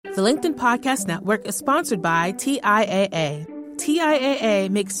The LinkedIn Podcast Network is sponsored by TIAA. TIAA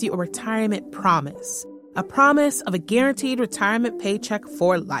makes you a retirement promise, a promise of a guaranteed retirement paycheck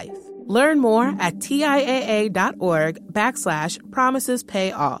for life. Learn more at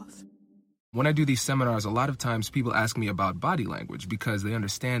TIAA.org/promisespayoff. When I do these seminars, a lot of times people ask me about body language because they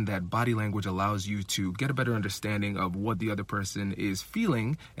understand that body language allows you to get a better understanding of what the other person is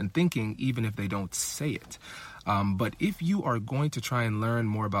feeling and thinking, even if they don't say it. But if you are going to try and learn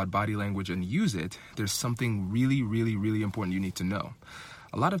more about body language and use it, there's something really, really, really important you need to know.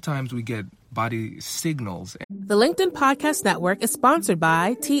 A lot of times we get body signals. The LinkedIn Podcast Network is sponsored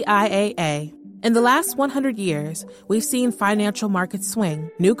by TIAA. In the last 100 years, we've seen financial markets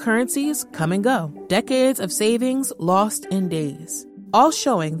swing, new currencies come and go, decades of savings lost in days, all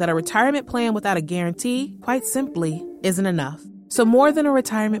showing that a retirement plan without a guarantee, quite simply, isn't enough. So more than a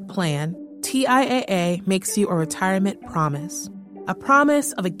retirement plan, TIAA makes you a retirement promise, a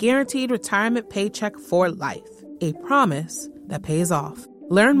promise of a guaranteed retirement paycheck for life, a promise that pays off.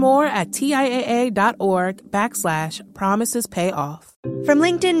 Learn more at TIAA.org/promisespayoff. From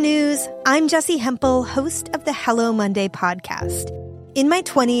LinkedIn News, I'm Jessie Hempel, host of the Hello Monday podcast. In my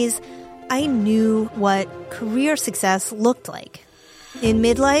 20s, I knew what career success looked like. In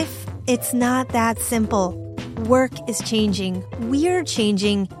midlife, it's not that simple. Work is changing, we're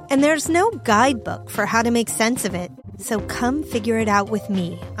changing, and there's no guidebook for how to make sense of it. So come figure it out with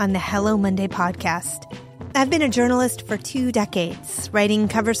me on the Hello Monday podcast. I've been a journalist for 2 decades, writing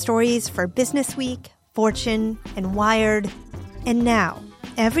cover stories for Business Week, Fortune, and Wired. And now,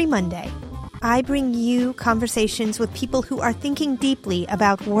 every Monday, I bring you conversations with people who are thinking deeply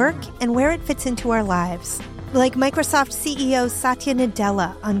about work and where it fits into our lives. Like Microsoft CEO Satya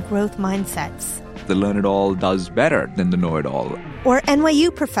Nadella on growth mindsets. The learn-it-all does better than the know-it-all. Or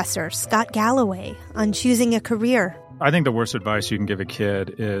NYU professor Scott Galloway on choosing a career. I think the worst advice you can give a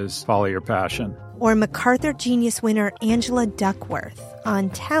kid is follow your passion. Or MacArthur Genius winner Angela Duckworth on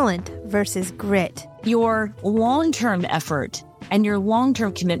talent versus grit. Your long-term effort and your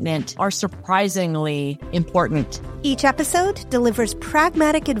long-term commitment are surprisingly important. Each episode delivers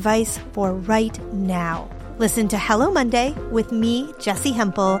pragmatic advice for right now. Listen to Hello Monday with me, Jessie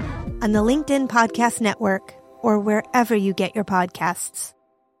Hempel, on the LinkedIn Podcast Network or wherever you get your podcasts.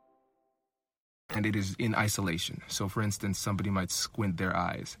 And it is in isolation. So, for instance, somebody might squint their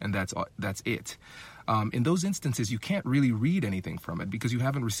eyes, and that's it. In those instances, you can't really read anything from it because you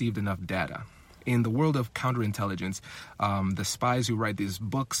haven't received enough data. In the world of counterintelligence, the spies who write these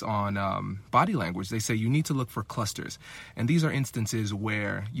books on body language, they say you need to look for clusters. And these are instances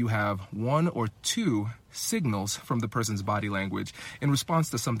where you have 1 or 2 signals from the person's body language in response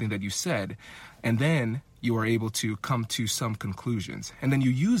to something that you said, and then you are able to come to some conclusions. And then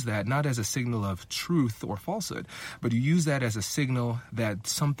you use that not as a signal of truth or falsehood, but you use that as a signal that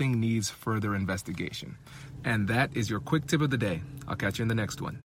something needs further investigation. And that is your quick tip of the day. I'll catch you in the next one.